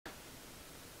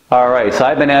Alright, so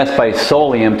I've been asked by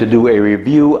Soliom to do a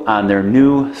review on their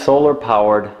new solar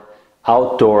powered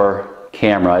outdoor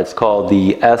camera. It's called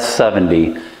the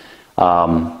S70.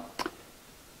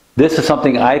 This is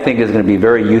something I think is going to be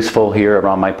very useful here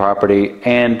around my property,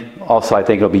 and also I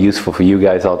think it'll be useful for you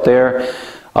guys out there.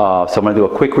 So I'm going to do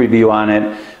a quick review on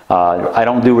it. I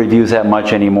don't do reviews that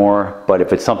much anymore, but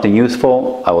if it's something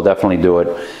useful, I will definitely do it.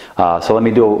 So let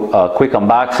me do a quick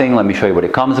unboxing. Let me show you what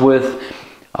it comes with,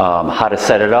 how to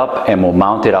set it up, and we'll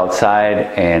mount it outside,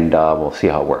 and we'll see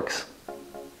how it works.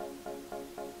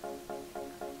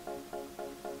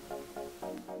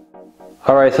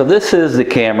 Alright, so this is the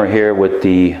camera here with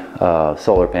the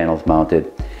solar panels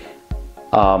mounted.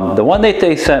 The one that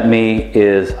they sent me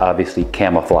is obviously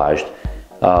camouflaged.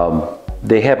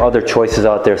 They have other choices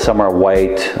out there. Some are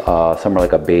white, some are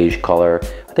like a beige color.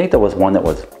 I think there was one that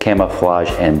was camouflage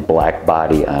and black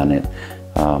body on it.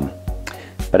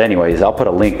 But anyways, I'll put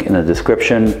a link in the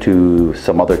description to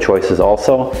some other choices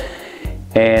also.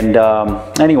 And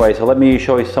anyway, so let me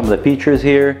show you some of the features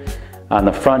here. On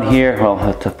the front here,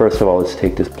 well, first of all, let's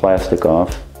take this plastic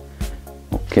off.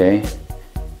 Okay.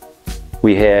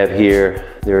 We have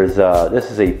here, this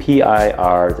is a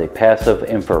PIR, it's a passive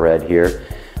infrared here,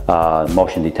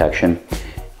 motion detection.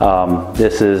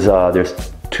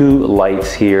 There's two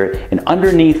lights here, and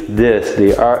underneath this,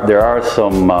 there are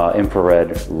some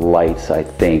infrared lights, I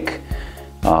think,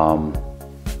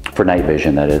 for night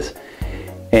vision, that is.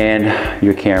 And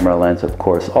your camera lens, of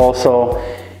course, also.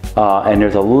 And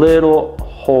there's a little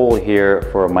hole here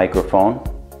for a microphone.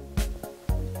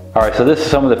 Alright, so this is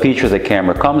some of the features the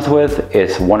camera comes with.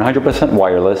 It's 100%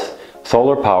 wireless,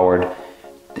 solar powered.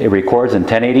 It records in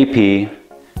 1080p,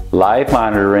 live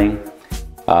monitoring.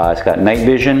 It's got night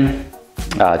vision,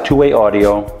 two-way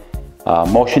audio,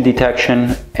 motion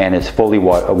detection, and it's fully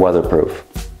weatherproof.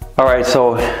 Alright,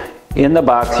 so in the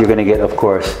box you're going to get, of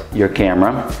course, your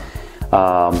camera.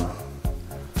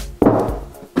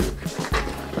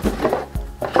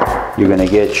 You're going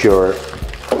to get your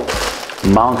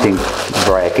mounting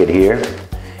bracket here,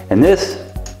 and this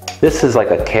is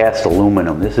like a cast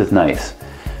aluminum. This is nice.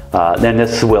 Then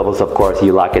this swivels, of course.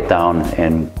 You lock it down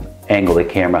and angle the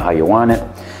camera how you want it.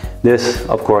 This,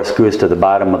 of course, screws to the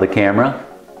bottom of the camera.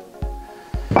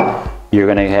 You're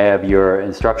going to have your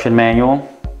instruction manual,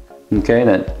 okay,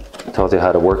 that tells you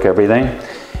how to work everything.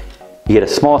 You get a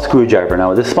small screwdriver.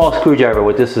 Now, this small screwdriver,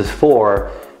 what this is for,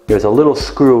 there's a little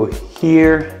screw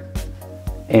here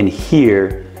and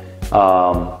here.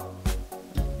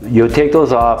 You'll take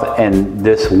those off, and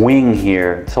this wing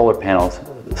here, solar panels,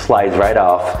 slides right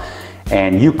off,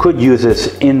 and you could use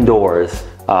this indoors,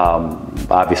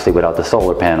 obviously without the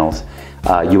solar panels.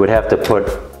 You would have to put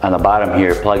on the bottom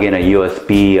here, plug in a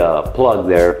USB plug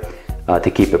there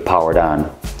to keep it powered on.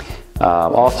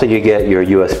 Also, you get your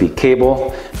USB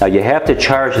cable. Now, you have to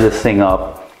charge this thing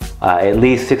up at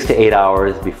least 6 to 8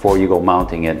 hours before you go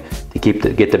mounting it to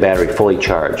get the battery fully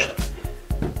charged.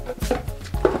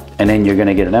 And then you're going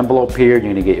to get an envelope here. You're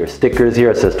going to get your stickers here.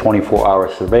 It says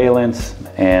 24-hour surveillance.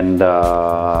 And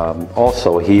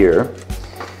also here,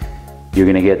 you're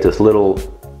going to get this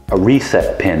a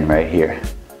reset pin right here.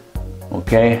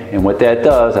 Okay, and what that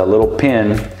does, a little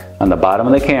pin on the bottom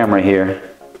of the camera here,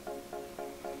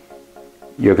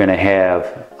 you're going to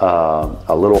have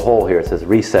a little hole here. It says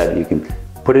reset. You can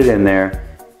put it in there,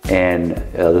 and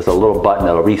there's a little button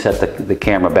that'll reset the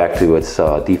camera back to its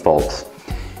defaults.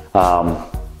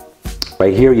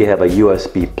 Right here you have a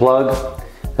USB plug.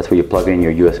 That's where you plug in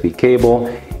your USB cable.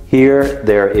 Here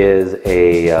there is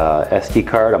a SD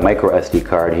card, a micro SD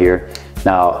card here.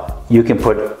 Now you can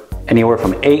put anywhere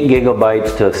from 8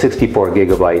 gigabytes to 64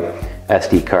 gigabyte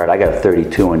SD card. I got a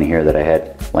 32 in here that I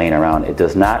had laying around. It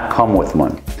does not come with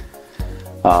one.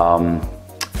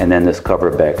 And then this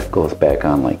cover back goes back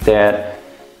on like that.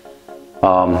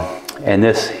 And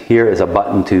this here is a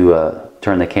button to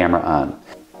turn the camera on.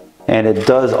 And it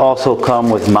does also come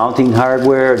with mounting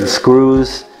hardware and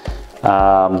screws.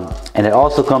 And it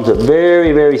also comes with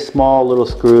very, very small little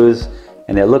screws.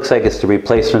 And it looks like it's the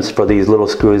replacements for these little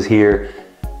screws here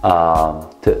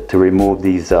to remove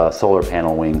these solar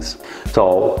panel wings.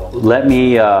 So let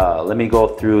me go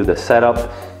through the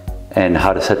setup and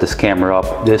how to set this camera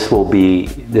up. This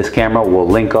camera will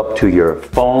link up to your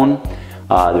phone.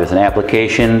 There's an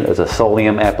application, there's a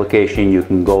Soliom application. You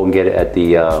can go and get it at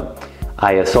the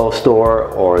ISO store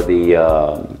or the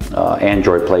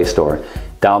Android Play Store.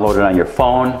 Download it on your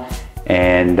phone,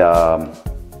 and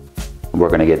we're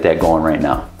gonna get that going right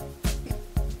now.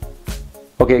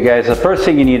 Okay guys, the first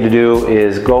thing you need to do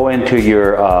is go into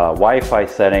your Wi-Fi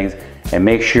settings and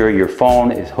make sure your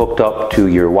phone is hooked up to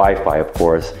your Wi-Fi, of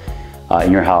course.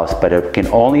 in your house, but it can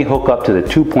only hook up to the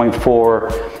 2.4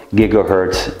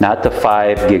 gigahertz, not the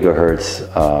 5 gigahertz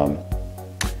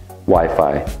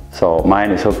Wi-Fi. So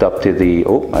mine is hooked up to the,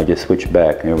 oh, I just switched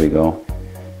back. Here we go.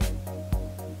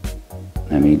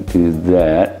 Let me do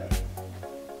that.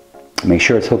 Make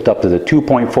sure it's hooked up to the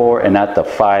 2.4 and not the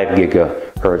 5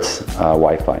 gigahertz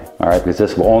Wi-Fi. All right, because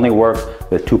this will only work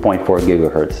with 2.4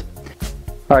 gigahertz.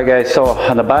 All right, guys, so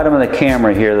on the bottom of the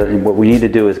camera here, what we need to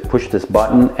do is push this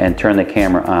button and turn the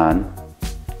camera on.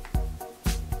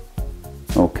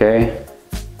 Okay,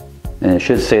 and it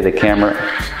should say the camera,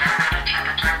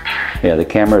 yeah, the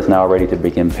camera is now ready to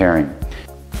begin pairing.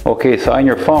 Okay, so on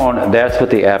your phone, that's what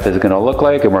the app is going to look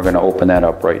like, and we're going to open that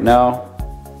up right now.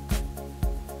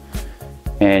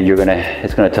 And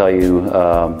it's going to tell you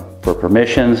for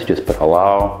permissions, just put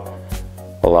allow,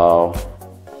 allow,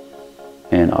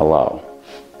 and allow.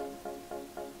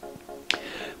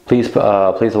 Please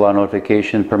allow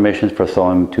notification permissions for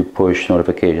Soliom to push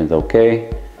notifications.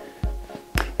 Okay.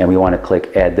 And we want to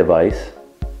click add device.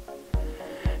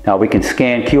 Now we can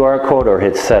scan QR code or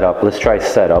hit setup. Let's try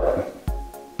setup.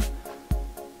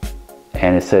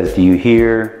 And it says, do you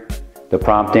hear the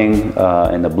prompting?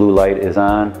 And the blue light is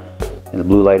on. And the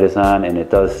blue light is on, and it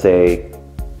does say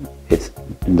it's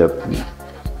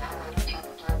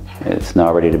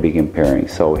now ready to begin pairing.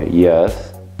 So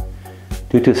yes.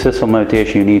 Due to system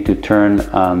limitation, you need to turn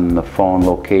on the phone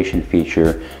location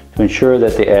feature to ensure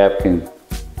that the app can.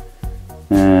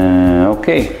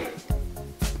 Okay.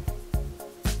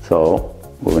 So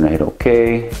we're going to hit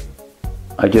OK.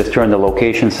 I just turned the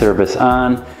location service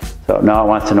on. So now it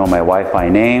wants to know my Wi-Fi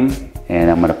name,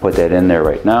 and I'm going to put that in there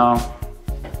right now.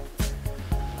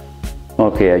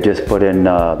 Okay, I just put in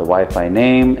the Wi-Fi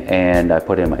name, and I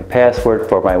put in my password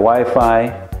for my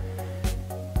Wi-Fi,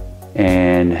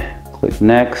 and click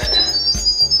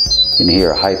next. You can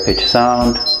hear a high-pitched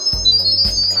sound.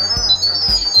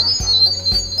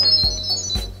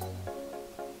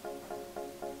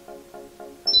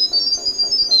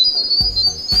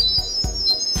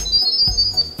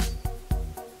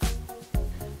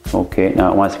 Okay,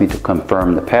 now it wants me to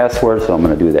confirm the password, so I'm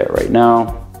going to do that right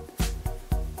now.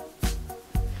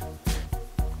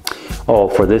 Oh,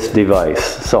 for this device.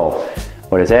 So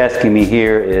what it's asking me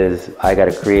here is I got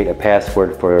to create a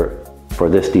password for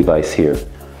this device here,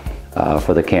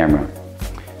 for the camera.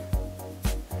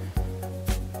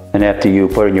 And after you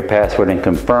put in your password and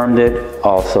confirmed it,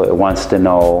 also it wants to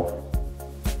know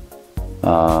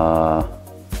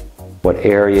what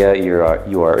area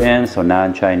you are in, so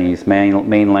non-Chinese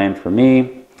mainland for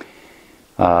me,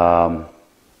 and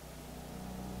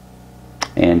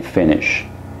finish.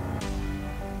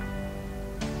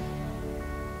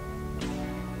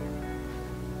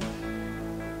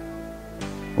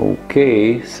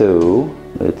 Okay, so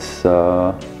let's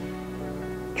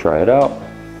try it out.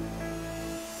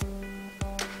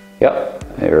 Yep,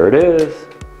 there it is.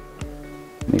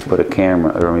 Let me put a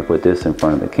camera, or let me put this in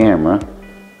front of the camera.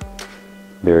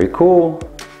 Very cool.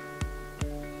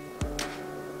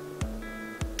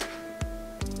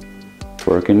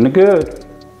 Working good.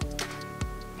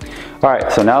 All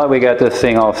right, so now that we got this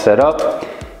thing all set up,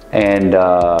 and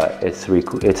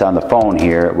it's on the phone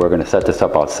here, we're going to set this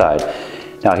up outside.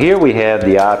 Now here we have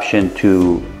the option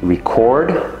to record,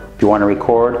 if you want to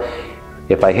record.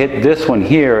 If I hit this one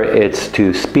here, it's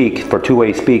to speak, for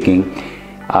two-way speaking,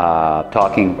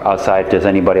 talking outside. If there's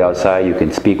anybody outside, you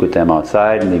can speak with them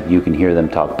outside, and you can hear them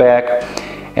talk back.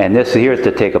 And this here is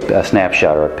to take a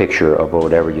snapshot or a picture of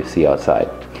whatever you see outside.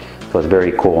 So it's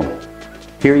very cool.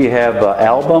 Here you have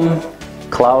album,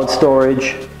 cloud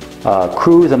storage,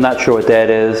 cruise, I'm not sure what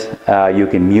that is. You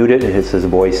can mute it, it says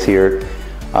voice here.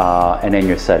 And then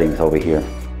your settings over here.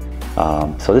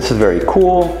 So this is very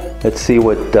cool. Let's see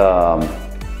what,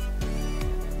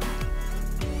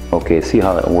 okay, see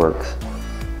how that works.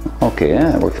 Okay,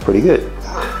 yeah, it works pretty good.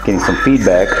 Getting some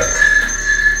feedback.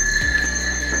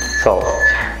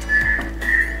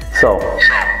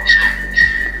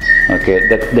 Okay,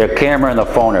 the camera and the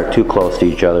phone are too close to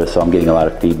each other, so I'm getting a lot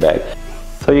of feedback.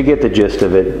 So you get the gist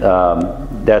of it.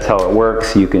 That's how it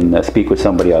works. You can speak with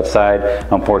somebody outside.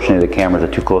 Unfortunately, the cameras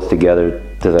are too close together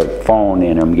to the phone,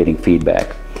 and I'm getting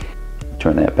feedback.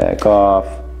 Turn that back off.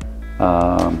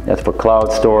 That's for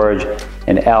cloud storage.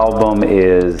 An album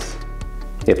is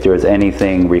if there's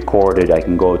anything recorded, I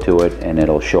can go to it and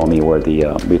it'll show me where the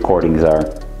recordings are.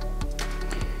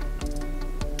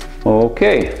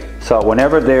 Okay, so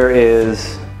whenever there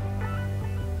is,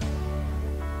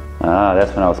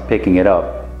 that's when I was picking it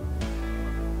up.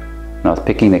 When I was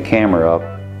picking the camera up,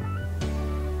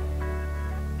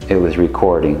 it was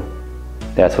recording.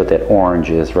 That's what that orange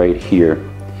is right here.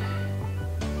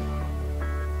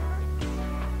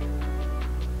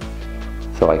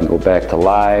 So I can go back to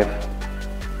live,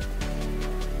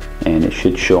 and it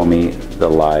should show me the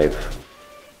live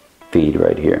feed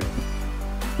right here.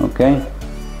 Okay,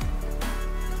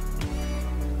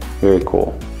 very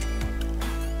cool.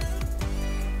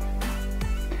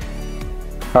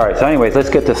 All right, so anyways, let's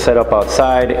get this set up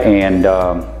outside and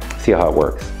see how it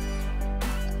works.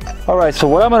 All right, so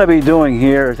what I'm going to be doing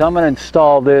here is I'm going to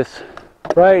install this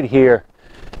right here.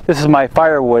 This is my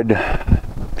firewood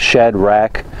shed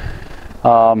rack,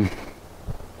 and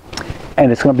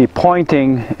it's going to be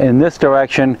pointing in this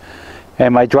direction,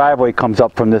 and my driveway comes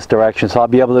up from this direction, so I'll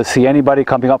be able to see anybody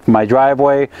coming up from my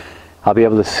driveway. I'll be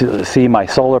able to see my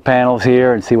solar panels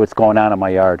here and see what's going on in my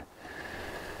yard.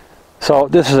 So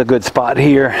this is a good spot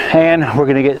here, and we're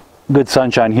going to get good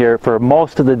sunshine here for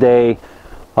most of the day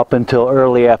up until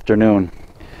early afternoon.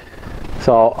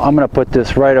 So I'm going to put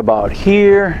this right about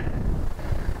here,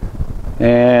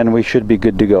 and we should be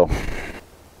good to go.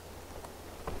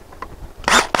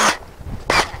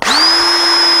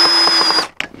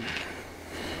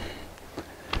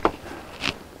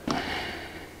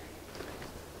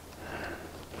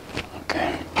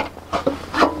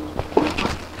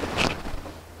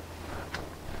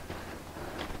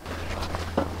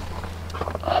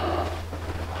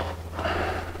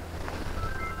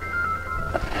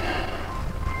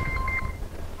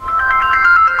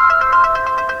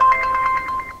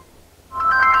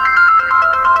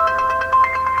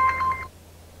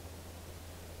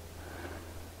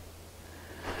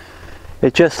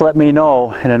 It just let me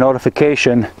know in a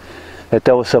notification that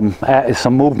there was some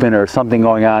movement or something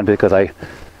going on, because I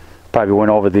probably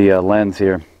went over the lens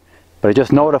here. But it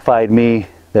just notified me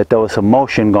that there was some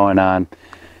motion going on,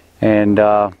 and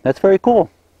that's very cool.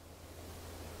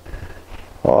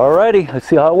 Alrighty, let's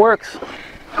see how it works.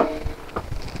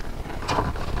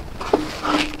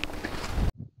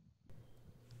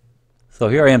 So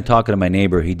here I am talking to my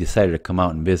neighbor. He decided to come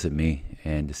out and visit me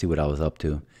and to see what I was up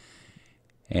to.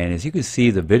 And as you can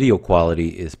see, the video quality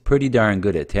is pretty darn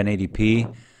good at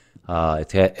 1080p.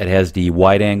 It has the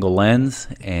wide angle lens,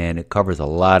 and it covers a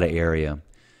lot of area.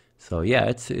 So yeah,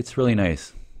 it's really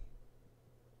nice.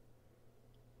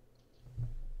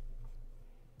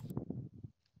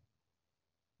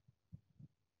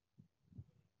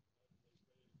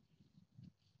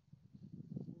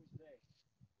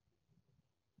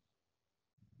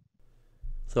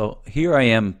 So here I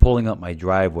am pulling up my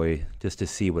driveway just to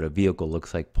see what a vehicle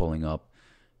looks like pulling up.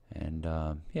 And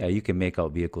yeah, you can make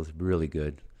out vehicles really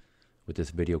good with this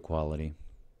video quality.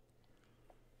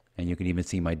 And you can even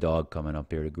see my dog coming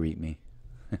up here to greet me.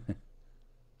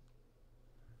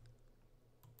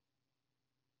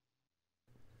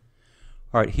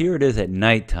 All right, here it is at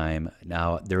nighttime.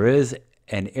 Now there is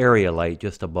an area light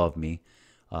just above me,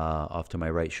 off to my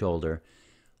right shoulder.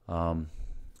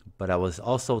 But I was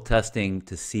also testing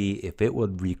to see if it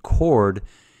would record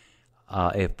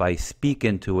if I speak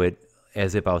into it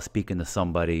as if I was speaking to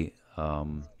somebody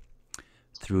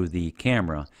through the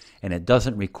camera, and it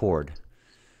doesn't record.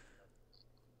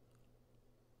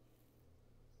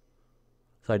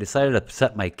 So I decided to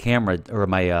set my camera or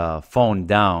my phone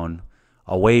down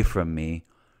away from me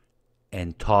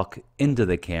and talk into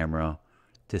the camera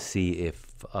to see if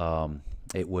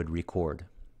it would record.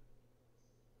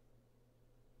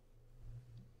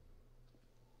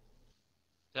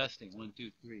 Testing 1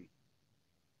 2 3.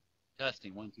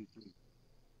 Testing 1 2 3.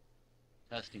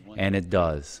 Testing 1 2 3. And it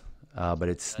does, but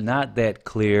it's not that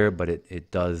clear. But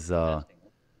it does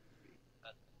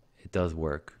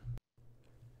work.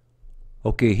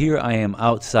 Okay, here I am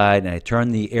outside, and I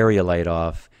turned the area light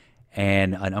off,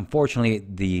 and unfortunately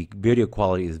the video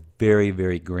quality is very,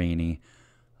 very grainy.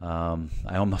 I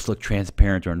almost look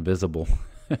transparent or invisible.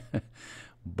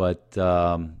 But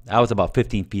I was about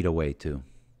 15 feet away too.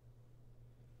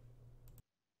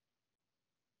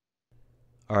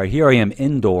 All right, here I am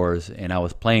indoors, and I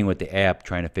was playing with the app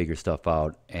trying to figure stuff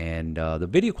out, and the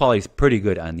video quality is pretty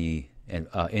good on the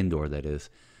indoor, that is.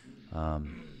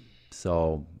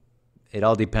 So it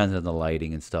all depends on the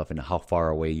lighting and stuff and how far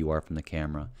away you are from the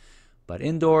camera. But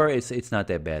indoor, it's not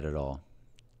that bad at all.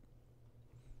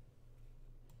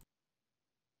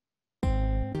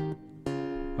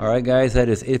 Alright guys, that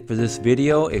is it for this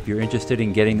video. If you're interested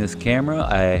in getting this camera,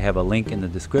 I have a link in the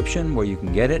description where you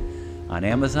can get it on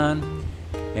Amazon.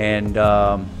 And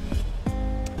I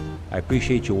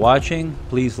appreciate you watching.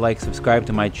 Please like, subscribe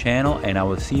to my channel, and I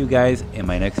will see you guys in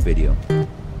my next video.